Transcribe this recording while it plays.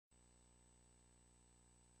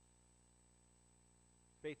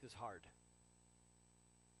Faith is hard.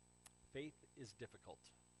 Faith is difficult.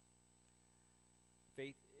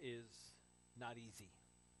 Faith is not easy.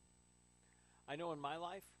 I know in my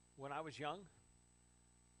life, when I was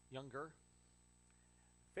younger,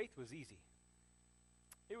 faith was easy.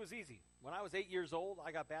 It was easy. When I was 8 years old,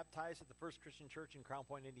 I got baptized at the First Christian Church in Crown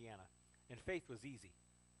Point, Indiana, and faith was easy.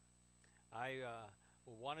 I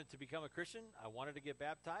wanted to become a Christian. I wanted to get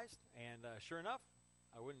baptized, and sure enough,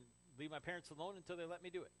 I wouldn't leave my parents alone until they let me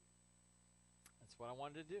do it. That's what I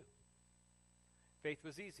wanted to do. Faith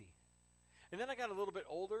was easy. And then I got a little bit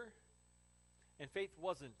older, and faith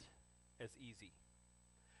wasn't as easy.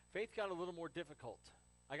 Faith got a little more difficult.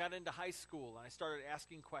 I got into high school, and I started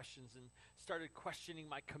asking questions and started questioning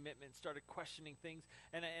my commitment, started questioning things,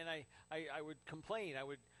 and I would complain. I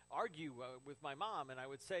would argue with my mom, and I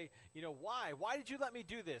would say, why? Why did you let me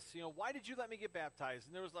do this? Why did you let me get baptized?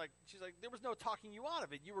 And she's like, there was no talking you out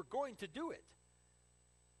of it. You were going to do it.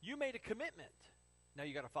 You made a commitment. Now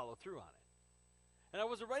you got to follow through on it. And I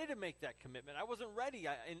wasn't ready to make that commitment. I wasn't ready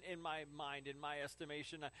in my mind, in my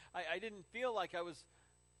estimation. I didn't feel like I was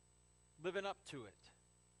living up to it.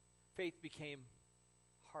 Faith became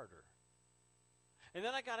harder. And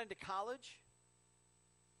then I got into college,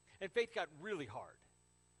 and faith got really hard.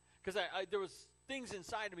 Because there was things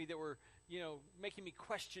inside of me that were, making me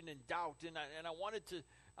question and doubt, and I wanted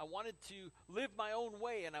to live my own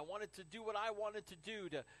way, and I wanted to do what I wanted to do,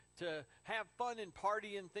 to have fun and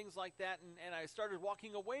party and things like that, and I started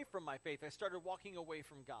walking away from my faith. I started walking away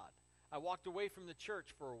from God. I walked away from the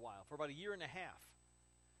church for a while, for about a year and a half,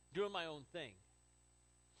 doing my own thing.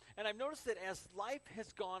 And I've noticed that as life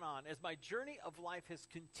has gone on, as my journey of life has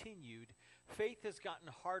continued, faith has gotten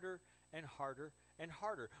harder and harder and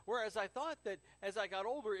harder. Whereas I thought that as I got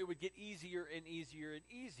older, it would get easier and easier and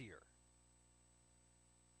easier.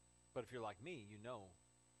 But if you're like me, you know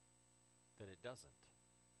that it doesn't.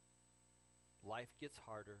 Life gets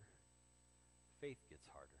harder. Faith gets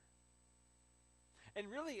harder.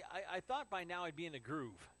 And really, I thought by now I'd be in a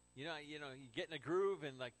groove. You get in a groove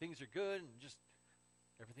and like things are good and just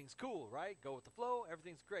everything's cool, right? Go with the flow,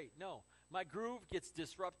 everything's great. No, my groove gets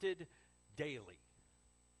disrupted daily.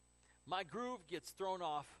 My groove gets thrown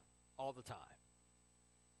off all the time.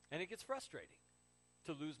 And it gets frustrating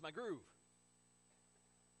to lose my groove.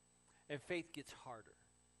 And faith gets harder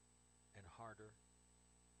and harder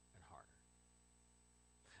and harder.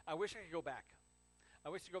 I wish I could go back. I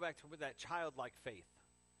wish to go back to that childlike faith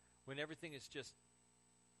when everything is just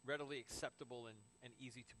readily acceptable and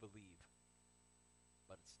easy to believe.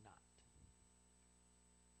 But it's not.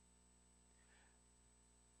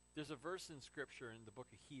 There's a verse in Scripture in the book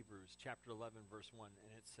of Hebrews, chapter 11, verse 1,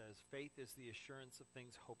 and it says, faith is the assurance of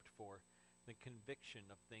things hoped for, the conviction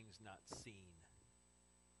of things not seen.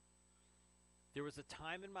 There was a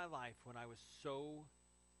time in my life when I was so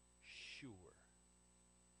sure.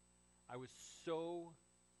 I was so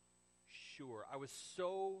sure. I was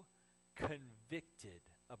so convicted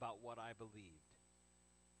about what I believed.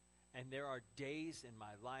 And there are days in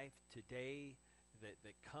my life today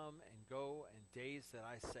that come and go, and days that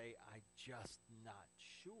I say, I'm just not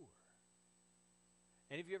sure.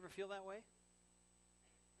 Any of you ever feel that way?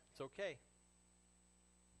 It's okay.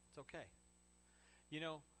 It's okay.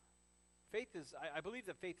 Faith is, I believe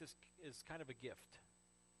that faith is kind of a gift.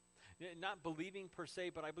 Not believing per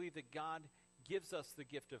se, but I believe that God gives us the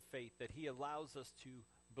gift of faith, that he allows us to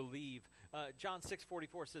believe. John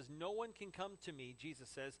 6:44 says, no one can come to me, Jesus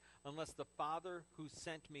says, unless the Father who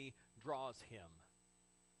sent me draws him.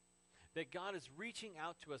 That God is reaching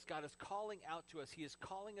out to us. God is calling out to us. He is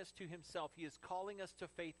calling us to himself. He is calling us to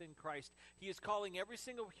faith in Christ. He is calling every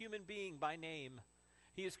single human being by name.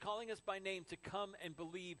 He is calling us by name to come and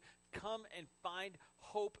believe, come and find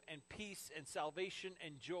hope and peace and salvation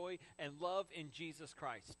and joy and love in Jesus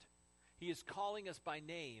Christ. He is calling us by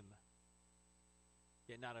name,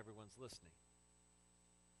 yet not everyone's listening.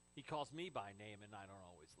 He calls me by name, and I don't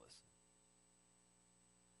always listen.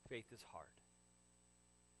 Faith is hard.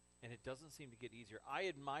 And it doesn't seem to get easier. I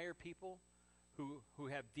admire people who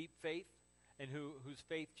have deep faith and whose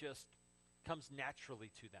faith just comes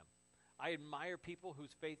naturally to them. I admire people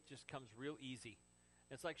whose faith just comes real easy.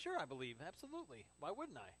 It's like, sure, I believe. Absolutely. Why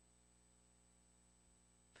wouldn't I?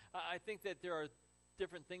 I think that there are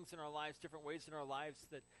different things in our lives, different ways in our lives,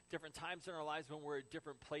 that different times in our lives when we're at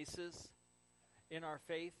different places in our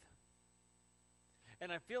faith.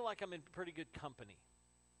 And I feel like I'm in pretty good company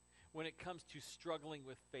when it comes to struggling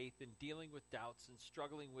with faith and dealing with doubts and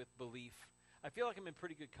struggling with belief. I feel like I'm in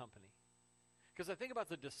pretty good company. Because I think about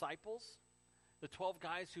the disciples, the 12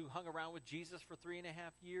 guys who hung around with Jesus for 3.5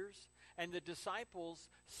 years, and the disciples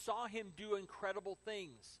saw him do incredible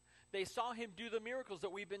things. They saw him do the miracles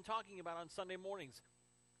that we've been talking about on Sunday mornings.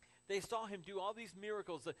 They saw him do all these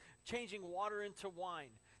miracles, changing water into wine.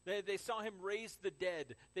 They saw him raise the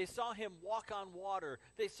dead. They saw him walk on water.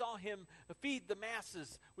 They saw him feed the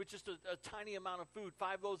masses with just a tiny amount of food,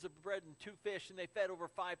 5 loaves of bread and 2 fish, and they fed over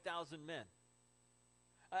 5,000 men.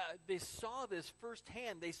 They saw this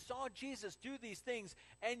firsthand. They saw Jesus do these things,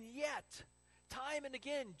 and yet, time and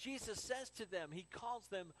again, Jesus says to them, he calls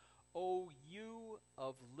them, "O you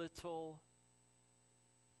of little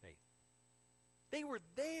faith." They were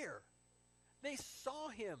there. They saw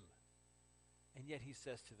him. And yet he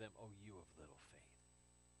says to them, "O you of little faith,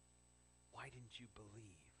 why didn't you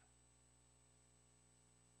believe?"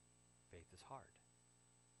 Faith is hard.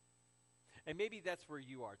 And maybe that's where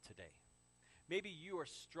you are today. Maybe you are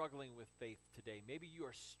struggling with faith today. Maybe you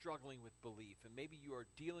are struggling with belief. And maybe you are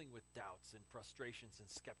dealing with doubts and frustrations and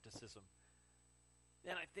skepticism.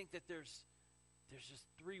 And I think that there's just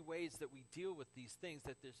 3 ways that we deal with these things,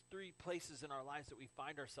 that there's 3 places in our lives that we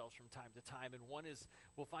find ourselves from time to time. And one is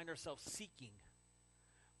we'll find ourselves seeking.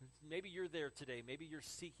 Maybe you're there today. Maybe you're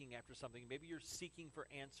seeking after something. Maybe you're seeking for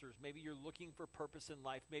answers. Maybe you're looking for purpose in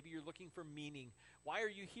life. Maybe you're looking for meaning. Why are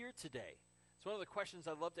you here today? It's one of the questions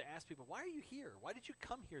I love to ask people. Why are you here? Why did you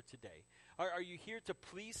come here today? Are you here to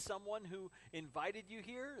please someone who invited you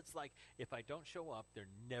here? It's like, if I don't show up, they're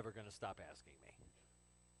never going to stop asking me.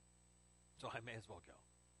 So I may as well go.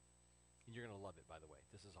 And you're going to love it, by the way.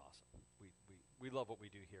 This is awesome. We love what we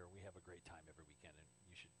do here. We have a great time every weekend, and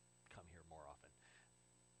you should come here more often.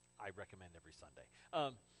 I recommend every Sunday.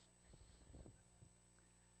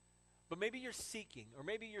 But maybe you're seeking, or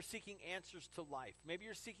maybe you're seeking answers to life. Maybe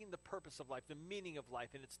you're seeking the purpose of life, the meaning of life,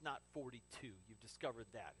 and it's not 42. You've discovered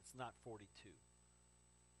that. It's not 42.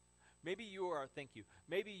 Maybe you are, thank you,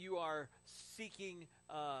 maybe you are seeking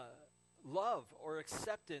love or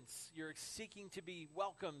acceptance. You're seeking to be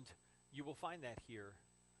welcomed. You will find that here.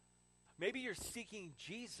 Maybe you're seeking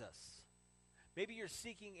Jesus. Maybe you're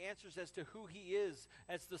seeking answers as to who he is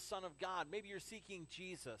as the Son of God. Maybe you're seeking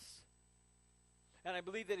Jesus. And I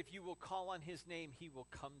believe that if you will call on his name, he will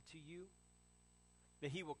come to you,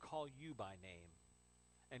 that he will call you by name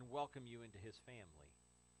and welcome you into his family.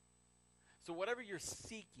 So whatever you're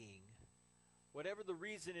seeking, whatever the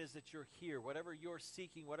reason is that you're here, whatever you're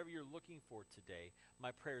seeking, whatever you're looking for today,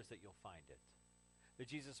 my prayer is that you'll find it. That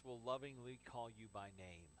Jesus will lovingly call you by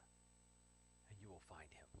name and you will find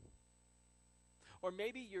him. Or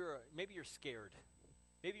maybe you're scared.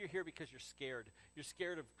 Maybe you're here because you're scared. You're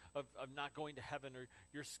scared of not going to heaven, or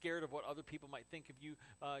you're scared of what other people might think of you.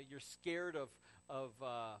 You're scared of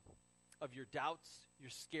your doubts.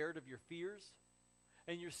 You're scared of your fears.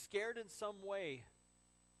 And you're scared in some way.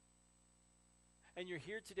 And you're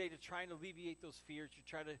here today to try and alleviate those fears.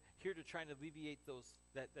 You're here to try and alleviate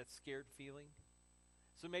that scared feeling.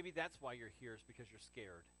 So maybe that's why you're here, is because you're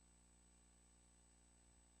scared.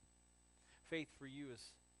 Faith for you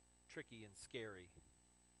is tricky and scary.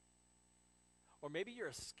 Or maybe you're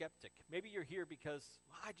a skeptic. Maybe you're here because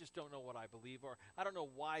I just don't know what I believe, or I don't know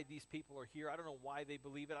why these people are here. I don't know why they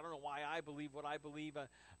believe it. I don't know why I believe what I believe.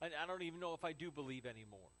 I don't even know if I do believe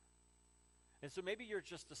anymore. And so maybe you're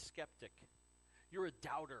just a skeptic. You're a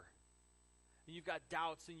doubter. And you've got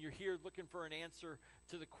doubts, and you're here looking for an answer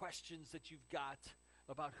to the questions that you've got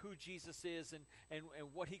about who Jesus is and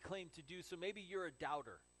what he claimed to do. So maybe you're a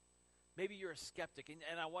doubter. Maybe you're a skeptic.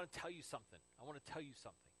 And I want to tell you something.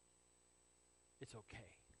 It's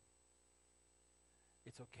okay.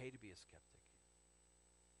 It's okay to be a skeptic.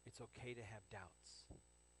 It's okay to have doubts.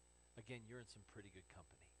 Again, you're in some pretty good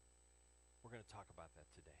company. We're going to talk about that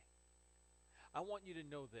today. I want you to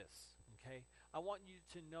know this, okay? I want you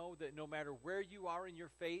to know that no matter where you are in your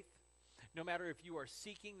faith, no matter if you are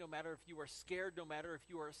seeking, no matter if you are scared, no matter if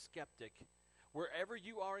you are a skeptic, wherever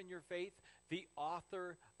you are in your faith, the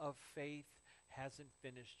author of faith hasn't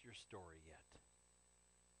finished your story yet.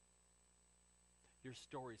 Your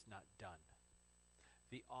story's not done.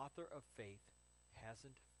 The author of faith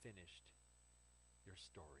hasn't finished your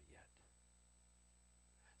story yet.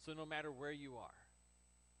 So no matter where you are,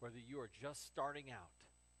 whether you are just starting out,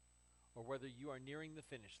 or whether you are nearing the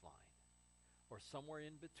finish line, or somewhere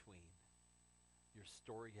in between, your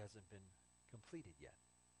story hasn't been completed yet.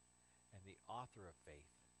 And the author of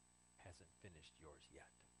faith hasn't finished yours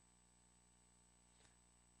yet.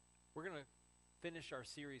 We're going to finish our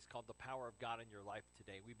series called The Power of God in Your Life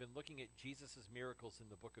today. We've been looking at Jesus' miracles in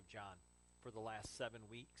the book of John for the last 7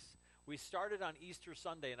 weeks. We started on Easter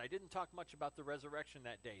Sunday, and I didn't talk much about the resurrection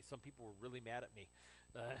that day. Some people were really mad at me.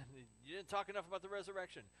 You didn't talk enough about the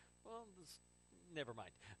resurrection. Well, never mind.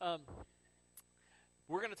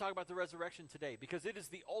 We're going to talk about the resurrection today because it is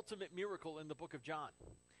the ultimate miracle in the book of John.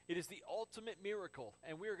 It is the ultimate miracle,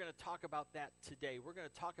 and we are going to talk about that today. We're going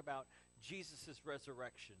to talk about Jesus'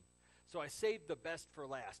 resurrection. So I saved the best for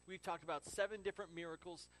last. We've talked about 7 different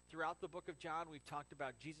miracles throughout the book of John. We've talked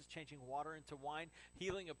about Jesus changing water into wine,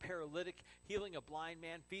 healing a paralytic, healing a blind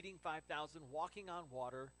man, feeding 5,000, walking on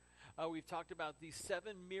water. We've talked about these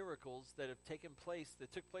 7 miracles that have taken place,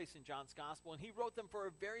 that took place in John's gospel, and he wrote them for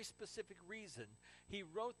a very specific reason. He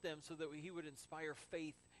wrote them so that he would inspire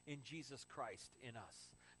faith in Jesus Christ in us.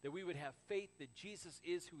 That we would have faith that Jesus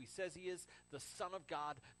is who he says he is, the Son of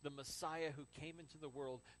God, the Messiah who came into the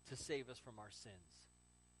world to save us from our sins.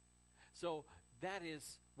 So that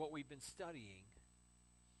is what we've been studying.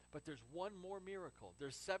 But there's one more miracle.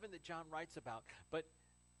 There's 7 that John writes about, but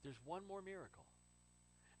there's one more miracle.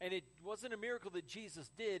 And it wasn't a miracle that Jesus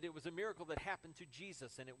did. It was a miracle that happened to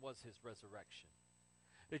Jesus, and it was his resurrection.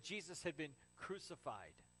 That Jesus had been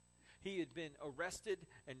crucified. He had been arrested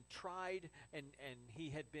and tried, and he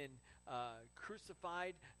had been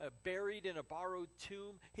crucified, buried in a borrowed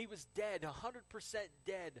tomb. He was dead, 100%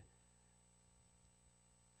 dead.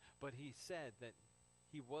 But he said that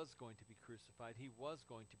he was going to be crucified, he was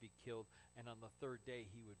going to be killed, and on the 3rd day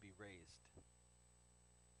he would be raised.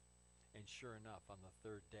 And sure enough, on the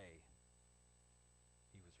 3rd day,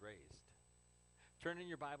 he was raised. Turn in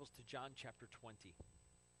your Bibles to John chapter 20.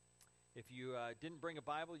 If you didn't bring a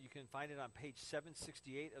Bible, you can find it on page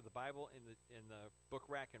 768 of the Bible in the book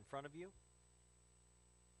rack in front of you,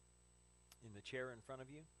 in the chair in front of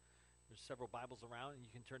you. There's several Bibles around, and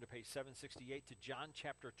you can turn to page 768 to John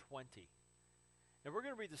chapter 20. And we're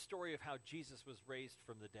going to read the story of how Jesus was raised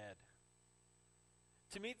from the dead.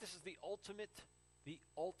 To me, this is the ultimate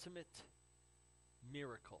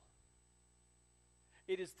miracle.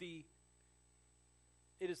 It is the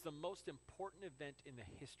most important event in the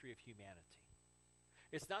history of humanity.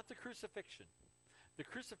 It's not the crucifixion. The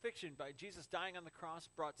crucifixion by Jesus dying on the cross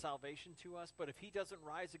brought salvation to us, but if he doesn't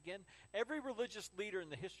rise again, every religious leader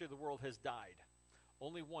in the history of the world has died.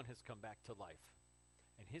 Only one has come back to life,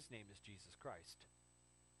 and his name is Jesus Christ.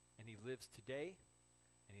 And he lives today,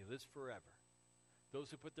 and he lives forever. Those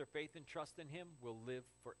who put their faith and trust in him will live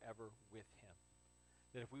forever with him.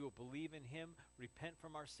 That if we will believe in him, repent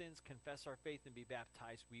from our sins, confess our faith, and be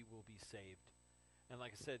baptized, we will be saved. And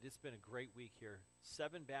like I said, it's been a great week here.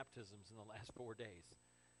 7 baptisms in the last 4 days.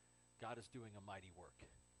 God is doing a mighty work.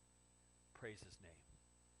 Praise his name.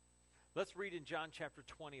 Let's read in John chapter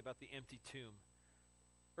 20 about the empty tomb.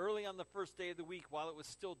 Early on the first day of the week, while it was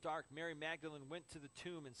still dark, Mary Magdalene went to the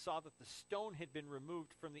tomb and saw that the stone had been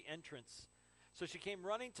removed from the entrance. So she came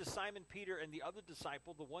running to Simon Peter and the other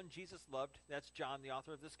disciple, the one Jesus loved, that's John, the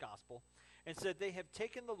author of this gospel, and said, "They have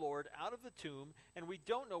taken the Lord out of the tomb, and we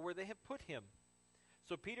don't know where they have put him."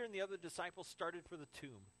 So Peter and the other disciple started for the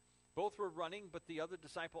tomb. Both were running, but the other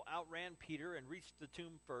disciple outran Peter and reached the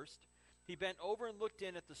tomb first. He bent over and looked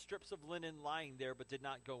in at the strips of linen lying there, but did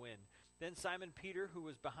not go in. Then Simon Peter, who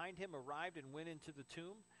was behind him, arrived and went into the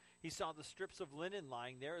tomb. He saw the strips of linen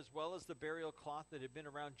lying there, as well as the burial cloth that had been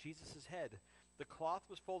around Jesus' head. The cloth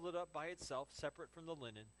was folded up by itself, separate from the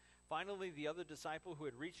linen. Finally, the other disciple who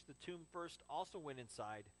had reached the tomb first also went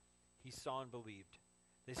inside. He saw and believed.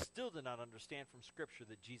 They still did not understand from Scripture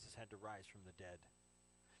that Jesus had to rise from the dead.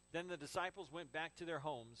 Then the disciples went back to their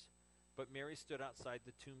homes, but Mary stood outside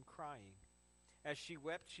the tomb crying. As she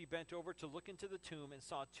wept, she bent over to look into the tomb and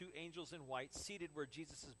saw 2 angels in white seated where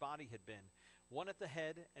Jesus' body had been, one at the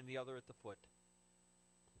head and the other at the foot.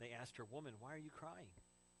 They asked her, "Woman, why are you crying?"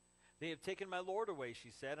 "They have taken my Lord away," she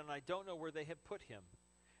said, "and I don't know where they have put him."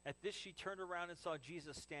 At this she turned around and saw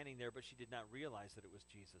Jesus standing there, but she did not realize that it was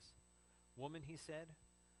Jesus. "Woman," he said,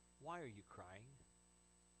 "why are you crying?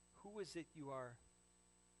 Who is it you are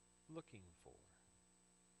looking for?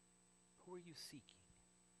 Who are you seeking?"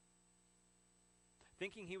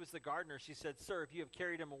 Thinking he was the gardener, she said, "Sir, if you have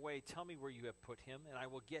carried him away, tell me where you have put him, and I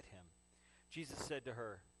will get him." Jesus said to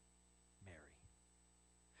her, "Mary."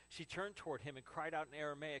 She turned toward him and cried out in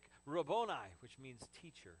Aramaic, "Rabboni," which means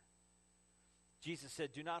teacher. Jesus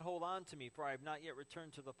said, "Do not hold on to me, for I have not yet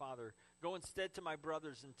returned to the Father. Go instead to my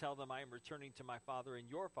brothers and tell them I am returning to my Father and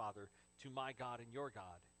your Father, to my God and your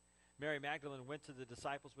God." Mary Magdalene went to the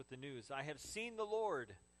disciples with the news, "I have seen the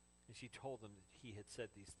Lord." And she told them that he had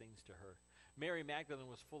said these things to her. Mary Magdalene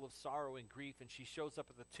was full of sorrow and grief, and she shows up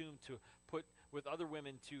at the tomb to put with other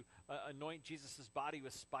women to anoint Jesus' body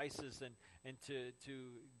with spices and to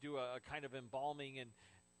do a kind of embalming, and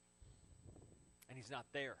he's not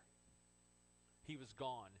there. He was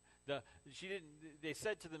gone. They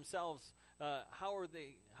said to themselves, how are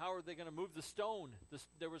they going to move the stone?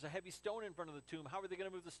 There was a heavy stone in front of the tomb. How are they going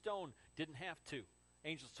to move the stone? Didn't have to.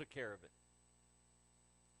 Angels took care of it.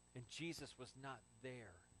 And Jesus was not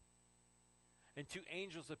there. And two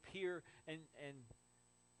angels appear, and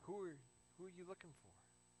who are you looking for?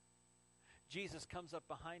 Jesus comes up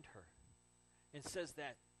behind her and says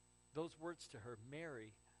those words to her,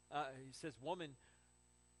 Mary. He says, woman,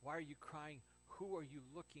 why are you crying? Who are you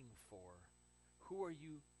looking for? Who are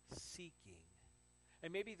you seeking?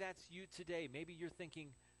 And maybe that's you today. Maybe you're thinking,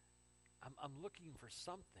 I'm looking for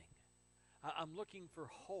something. I'm looking for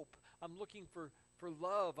hope. I'm looking for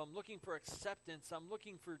love. I'm looking for acceptance. I'm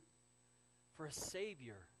looking for a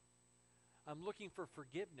Savior. I'm looking for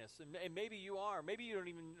forgiveness. And maybe you are. Maybe you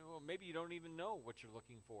don't even know what you're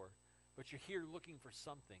looking for. But you're here looking for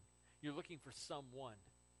something. You're looking for someone.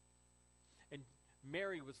 And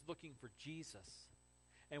Mary was looking for Jesus.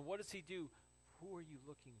 And what does he do? Who are you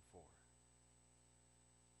looking for?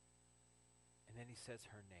 And then he says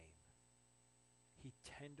her name. He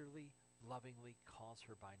tenderly, lovingly calls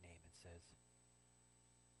her by name and says,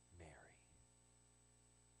 Mary.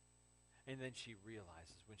 And then she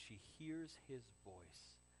realizes, when she hears his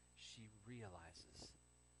voice, she realizes,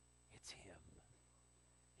 it's him.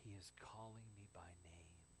 He is calling me by name.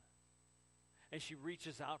 And she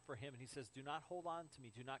reaches out for him, and he says, do not hold on to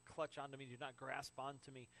me. Do not clutch onto me. Do not grasp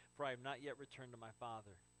onto me, for I have not yet returned to my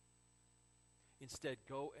Father. Instead,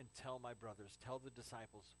 go and tell my brothers, tell the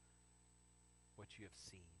disciples what you have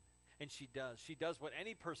seen. And she does. She does what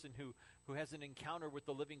any person who has an encounter with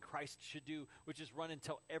the living Christ should do, which is run and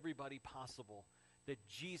tell everybody possible that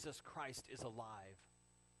Jesus Christ is alive.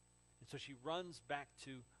 And so she runs back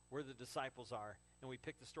to where the disciples are, and we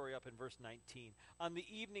pick the story up in verse 19. On the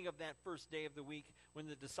evening of that first day of the week, when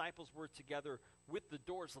the disciples were together with the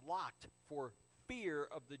doors locked for fear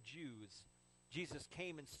of the Jews, Jesus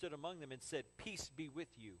came and stood among them and said, peace be with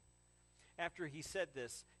you. After he said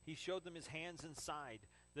this, he showed them his hands and side.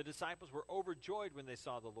 The disciples were overjoyed when they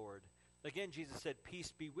saw the Lord. Again, Jesus said,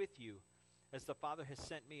 peace be with you. As the Father has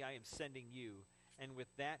sent me, I am sending you. And with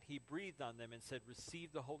that, he breathed on them and said,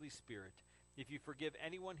 receive the Holy Spirit. If you forgive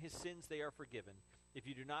anyone his sins, they are forgiven. If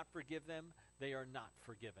you do not forgive them, they are not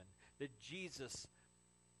forgiven. That Jesus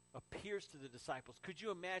appears to the disciples. Could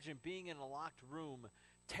you imagine being in a locked room,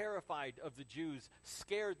 terrified of the Jews,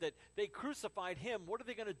 scared that they crucified him? What are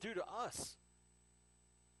they going to do to us?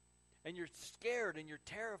 And you're scared and you're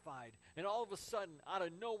terrified. And all of a sudden, out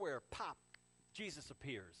of nowhere, pop, Jesus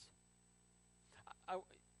appears.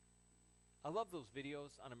 I love those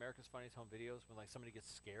videos on America's Funniest Home Videos when somebody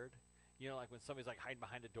gets scared. You know, like when somebody's hiding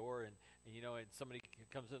behind a door and somebody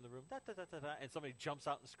comes in the room, and somebody jumps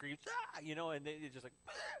out and screams, and they're just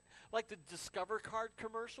like the Discover Card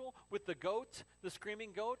commercial with the goat, the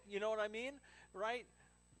screaming goat. You know what I mean, right?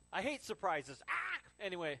 I hate surprises.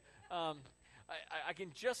 Anyway, I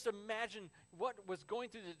can just imagine what was going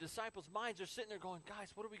through the disciples' minds. They're sitting there going, guys,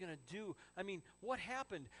 what are we going to do? I mean, what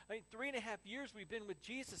happened? 3.5 years we've been with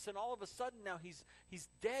Jesus, and all of a sudden now he's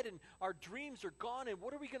dead, and our dreams are gone, and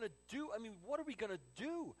what are we going to do? I mean, what are we going to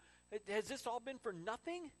do? Has this all been for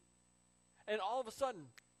nothing? And all of a sudden,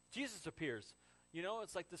 Jesus appears. You know,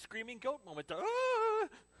 it's like the screaming goat moment.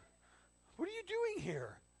 What are you doing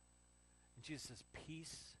here? And Jesus says,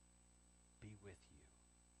 peace be with you.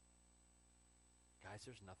 Guys,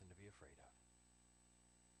 there's nothing to be afraid of,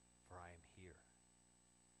 for I am here,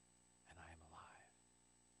 and I am alive.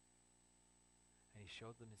 And he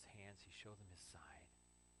showed them his hands, he showed them his side.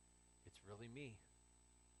 It's really me,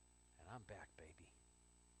 and I'm back, baby.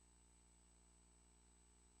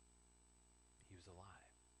 He was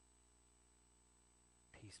alive.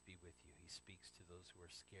 Peace be with you. He speaks to those who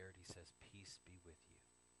are scared. He says, peace be with you.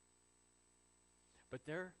 But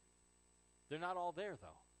they're not all there,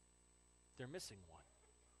 though. They're missing one.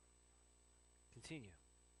 Continue.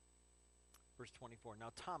 Verse 24.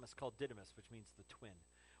 Now Thomas, called Didymus, which means the twin,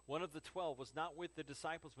 one of the 12, was not with the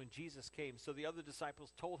disciples when Jesus came. So the other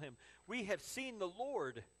disciples told him, we have seen the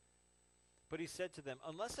Lord. But he said to them,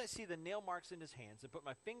 unless I see the nail marks in his hands, and put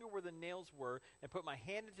my finger where the nails were, and put my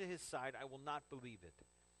hand into his side, I will not believe it.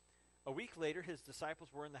 A week later, his disciples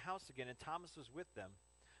were in the house again, and Thomas was with them.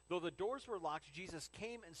 Though the doors were locked, Jesus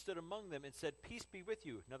came and stood among them and said, peace be with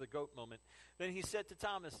you. Another goat moment. Then he said to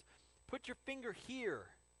Thomas, put your finger here.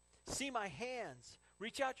 See my hands.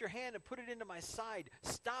 Reach out your hand and put it into my side.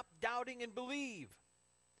 Stop doubting and believe.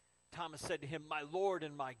 Thomas said to him, my Lord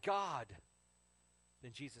and my God.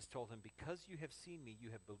 Then Jesus told him, because you have seen me, you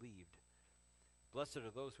have believed. Blessed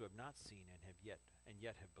are those who have not seen and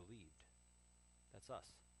yet have believed. That's us.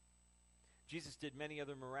 Jesus did many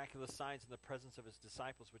other miraculous signs in the presence of his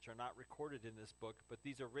disciples, which are not recorded in this book, but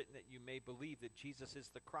these are written that you may believe that Jesus is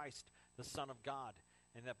the Christ, the Son of God,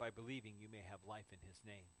 and that by believing you may have life in his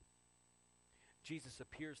name. Jesus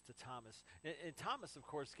appears to Thomas. And Thomas, of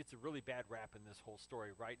course, gets a really bad rap in this whole story,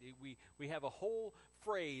 right? We have a whole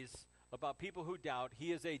phrase about people who doubt.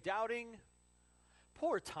 He is a doubting,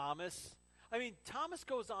 poor Thomas. I mean, Thomas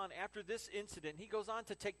goes on after this incident, he goes on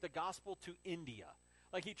to take the gospel to India.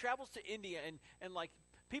 Like, he travels to India, and like,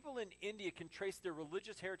 people in India can trace their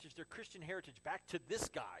religious heritage, their Christian heritage, back to this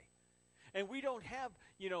guy. And we don't have,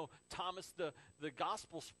 Thomas the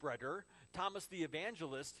gospel spreader, Thomas the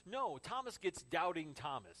evangelist. No, Thomas gets doubting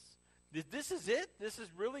Thomas. This is it? He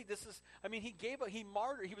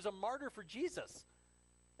was a martyr for Jesus.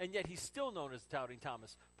 And yet he's still known as doubting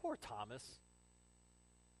Thomas. Poor Thomas.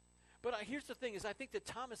 But here's the thing, is I think that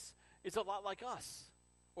Thomas is a lot like us.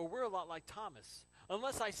 Or we're a lot like Thomas.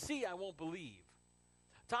 Unless I see, I won't believe.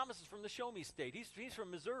 Thomas is from the Show Me State. He's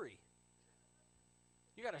from Missouri.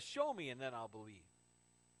 You got to show me and then I'll believe.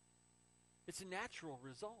 It's a natural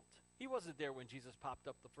result. He wasn't there when Jesus popped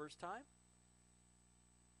up the first time.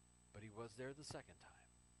 But he was there the second time.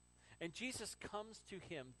 And Jesus comes to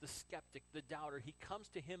him, the skeptic, the doubter. He comes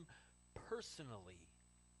to him personally.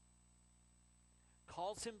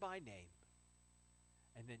 Calls him by name.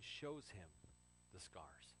 And then shows him the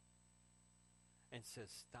scars. And says,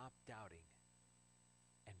 stop doubting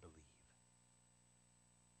and believe.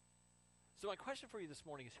 So my question for you this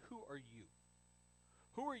morning is, who are you?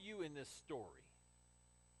 Who are you in this story?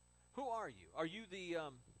 Who are you? Are you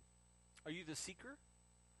the seeker?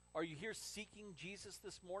 Are you here seeking Jesus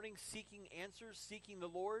this morning, seeking answers, seeking the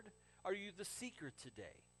Lord? Are you the seeker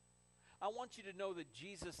today? I want you to know that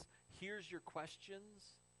Jesus hears your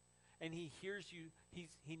questions, and he hears you.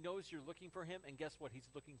 He knows you're looking for him, and guess what? He's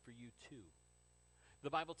looking for you too. The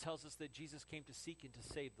Bible tells us that Jesus came to seek and to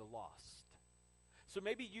save the lost. So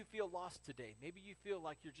maybe you feel lost today. Maybe you feel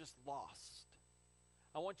like you're just lost.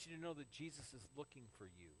 I want you to know that Jesus is looking for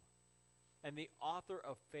you. And the author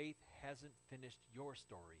of faith hasn't finished your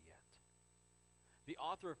story yet. The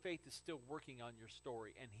author of faith is still working on your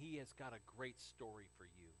story, and he has got a great story for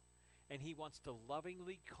you. And he wants to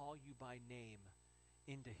lovingly call you by name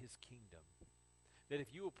into his kingdom. That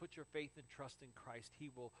if you will put your faith and trust in Christ, he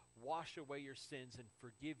will wash away your sins and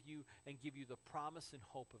forgive you and give you the promise and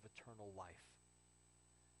hope of eternal life.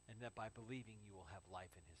 And that by believing you will have life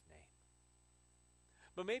in his name.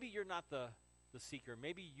 But maybe you're not the seeker.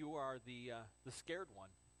 Maybe you are the scared one.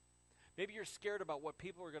 Maybe you're scared about what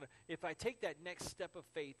people are going to... If I take that next step of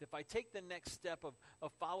faith, if I take the next step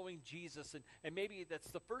of following Jesus, and maybe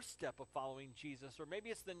that's the first step of following Jesus, or maybe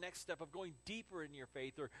it's the next step of going deeper in your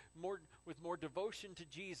faith, or with more devotion to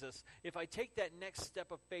Jesus, if I take that next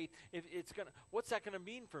step of faith, what's that going to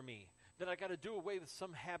mean for me? That I got to do away with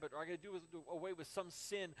some habit, or I got to do away with some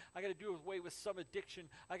sin, I got to do away with some addiction,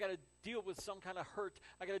 I got to deal with some kind of hurt,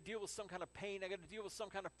 I got to deal with some kind of pain, I got to deal with some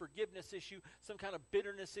kind of forgiveness issue, some kind of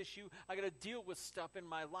bitterness issue, I got to deal with stuff in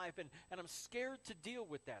my life, and I'm scared to deal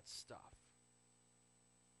with that stuff.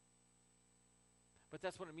 But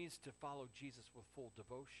that's what it means to follow Jesus with full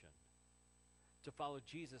devotion. To follow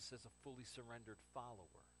Jesus as a fully surrendered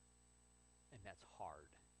follower. And that's hard.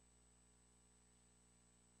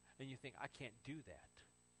 And you think, I can't do that.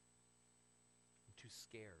 I'm too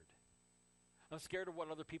scared. I'm scared of what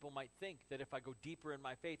other people might think, that if I go deeper in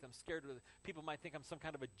my faith, I'm scared of people might think I'm some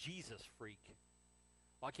kind of a Jesus freak.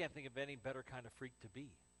 Well, I can't think of any better kind of freak to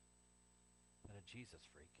be than a Jesus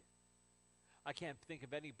freak. I can't think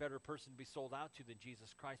of any better person to be sold out to than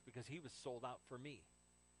Jesus Christ, because he was sold out for me.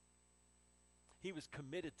 He was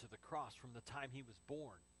committed to the cross from the time he was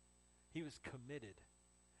born. He was committed.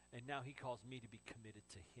 And now he calls me to be committed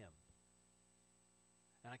to him.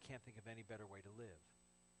 And I can't think of any better way to live.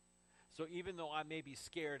 So even though I may be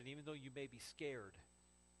scared, and even though you may be scared,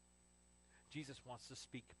 Jesus wants to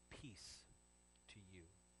speak peace to you.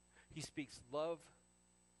 He speaks love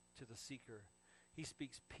to the seeker. He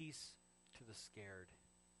speaks peace to the scared.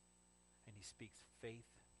 And he speaks faith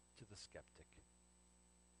to the skeptic.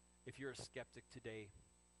 If you're a skeptic today,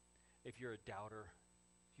 if you're a doubter,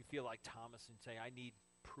 if you feel like Thomas and say, I need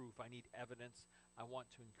proof, I need evidence, I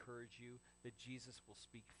want to encourage you that Jesus will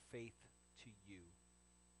speak faith to you.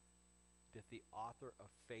 That the author of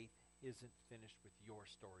faith isn't finished with your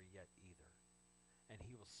story yet either. And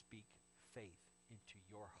he will speak faith into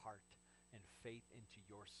your heart, and faith into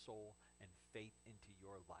your soul, and faith into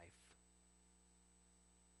your life.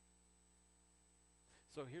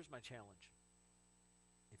 So here's my challenge.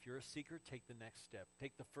 If you're a seeker, take the next step.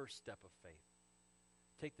 Take the first step of faith.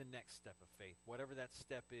 Take the next step of faith. Whatever that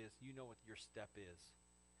step is, you know what your step is.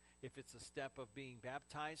 If it's a step of being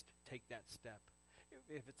baptized, take that step.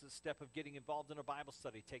 If it's a step of getting involved in a Bible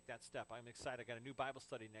study, take that step. I'm excited. I got a new Bible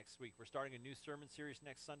study next week. We're starting a new sermon series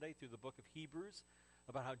next Sunday through the book of Hebrews,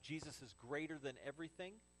 about how Jesus is greater than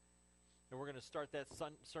everything. And we're going to start that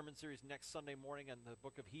sermon series next Sunday morning on the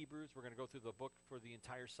book of Hebrews. We're going to go through the book for the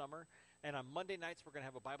entire summer. And on Monday nights, we're going to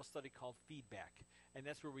have a Bible study called Feedback. And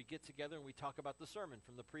that's where we get together and we talk about the sermon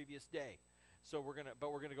from the previous day. So we're going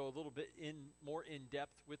to go a little bit more in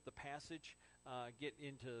depth with the passage, get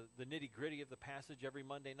into the nitty-gritty of the passage every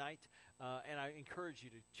Monday night. And I encourage you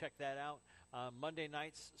to check that out. Monday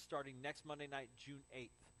nights, starting next Monday night, June 8th.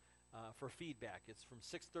 For Feedback. It's from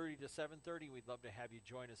 6:30 to 7:30. We'd love to have you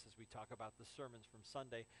join us as we talk about the sermons from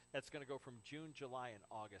Sunday. That's going to go from June, July, and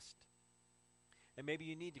August. And maybe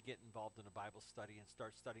you need to get involved in a Bible study and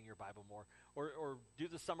start studying your Bible more. Or do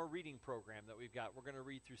the summer reading program that we've got. We're going to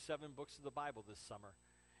read through 7 books of the Bible this summer.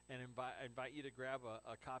 And invite you to grab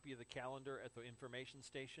a copy of the calendar at the information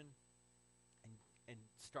station and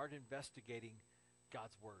start investigating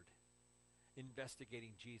God's Word.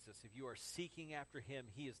 Investigating Jesus. If you are seeking after him,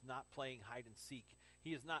 he is not playing hide and seek.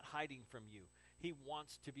 He is not hiding from you. He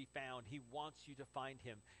wants to be found. He wants you to find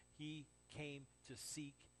him. He came to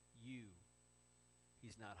seek you.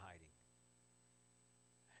 He's not hiding.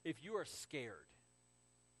 If you are scared,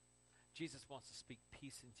 Jesus wants to speak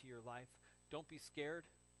peace into your life. Don't be scared.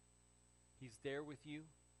 He's there with you.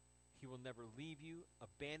 He will never leave you,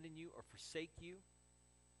 abandon you, or forsake you.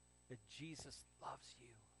 That Jesus loves you.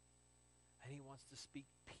 And he wants to speak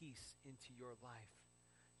peace into your life,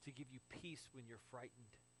 to give you peace when you're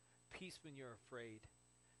frightened, peace when you're afraid,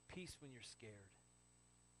 peace when you're scared.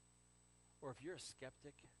 Or if you're a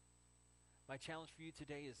skeptic, my challenge for you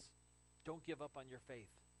today is don't give up on your faith.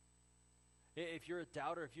 If you're a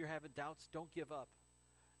doubter, if you're having doubts, don't give up.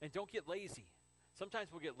 And don't get lazy.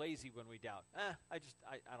 Sometimes we'll get lazy when we doubt. I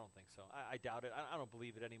don't think so. I doubt it. I don't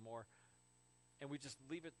believe it anymore. And we just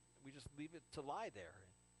leave it to lie there.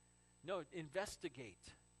 No,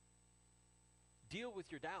 investigate. Deal with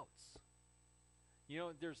your doubts. You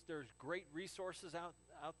know, there's great resources out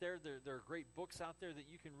there. There are great books out there that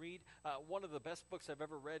you can read. One of the best books I've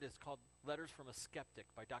ever read is called Letters from a Skeptic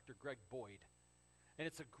by Dr. Greg Boyd. And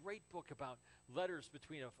it's a great book about letters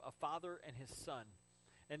between a father and his son.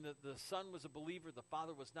 And the son was a believer, the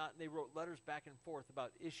father was not. And they wrote letters back and forth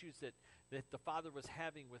about issues that the father was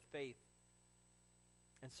having with faith.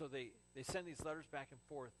 And so they send these letters back and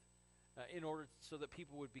forth. In order so that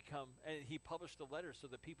people would become, and he published the letter so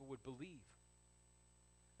that people would believe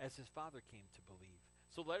as his father came to believe.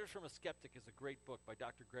 So Letters from a Skeptic is a great book by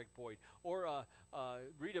Dr. Greg Boyd. Or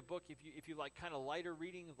read a book, if you like kind of lighter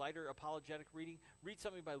reading, lighter apologetic reading, read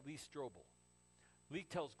something by Lee Strobel. Lee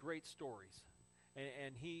tells great stories,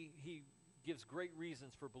 and he gives great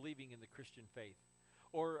reasons for believing in the Christian faith.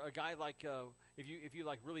 Or a guy like, if you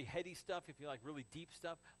like really heady stuff, if you like really deep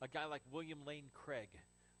stuff, a guy like William Lane Craig.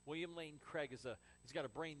 William Lane Craig he's got a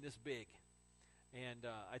brain this big, and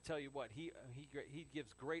I tell you what, he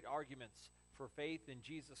gives great arguments for faith in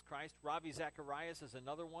Jesus Christ. Ravi Zacharias is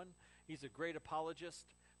another one. He's a great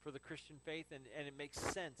apologist for the Christian faith, and it makes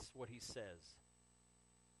sense what he says.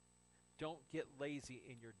 Don't get lazy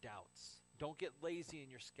in your doubts. Don't get lazy in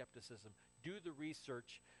your skepticism. Do the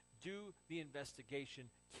research. Do the investigation.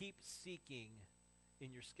 Keep seeking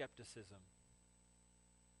in your skepticism,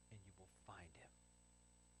 and you will find him.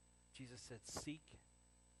 Jesus said, seek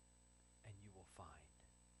and you will find.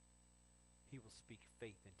 He will speak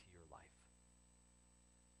faith into your life.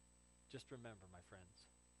 Just remember, my friends,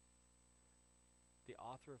 the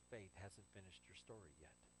author of faith hasn't finished your story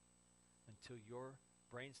yet. Until your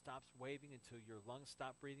brain stops waving, until your lungs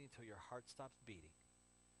stop breathing, until your heart stops beating,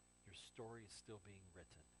 your story is still being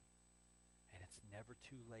written. And it's never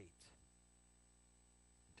too late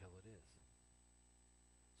until it is.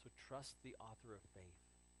 So trust the author of faith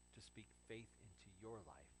to speak faith into your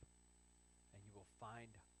life, and you will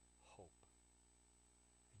find hope,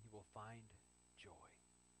 and you will find joy,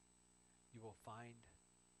 you will find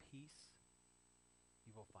peace,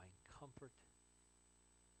 you will find comfort,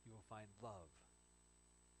 you will find love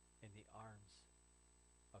in the arms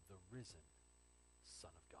of the risen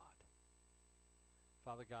Son of God.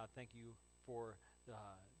 Father God, thank you for the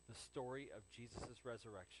story of Jesus'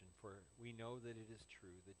 resurrection, for we know that it is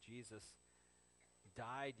true, that Jesus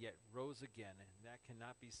died yet rose again, and that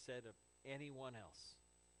cannot be said of anyone else.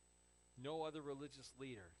 No other religious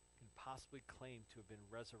leader can possibly claim to have been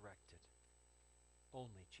resurrected.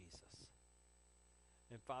 Only Jesus.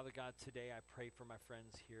 And Father God, today I pray for my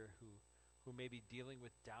friends here who may be dealing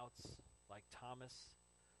with doubts like Thomas,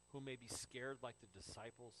 who may be scared like the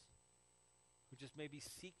disciples, who just may be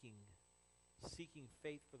seeking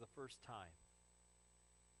faith for the first time.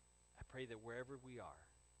 I pray that wherever we are,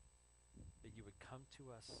 that you would come to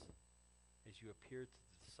us as you appeared to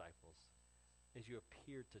the disciples, as you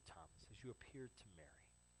appeared to Thomas, as you appeared to Mary.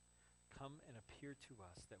 come and appear to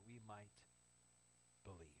us that we might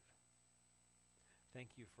believe.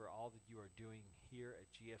 Thank you for all that you are doing here at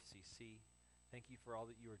GFCC. Thank you for all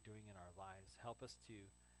that you are doing in our lives. Help us to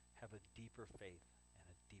have a deeper faith and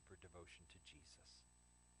a deeper devotion to Jesus.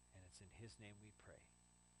 And it's in his name we pray.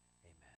 Amen.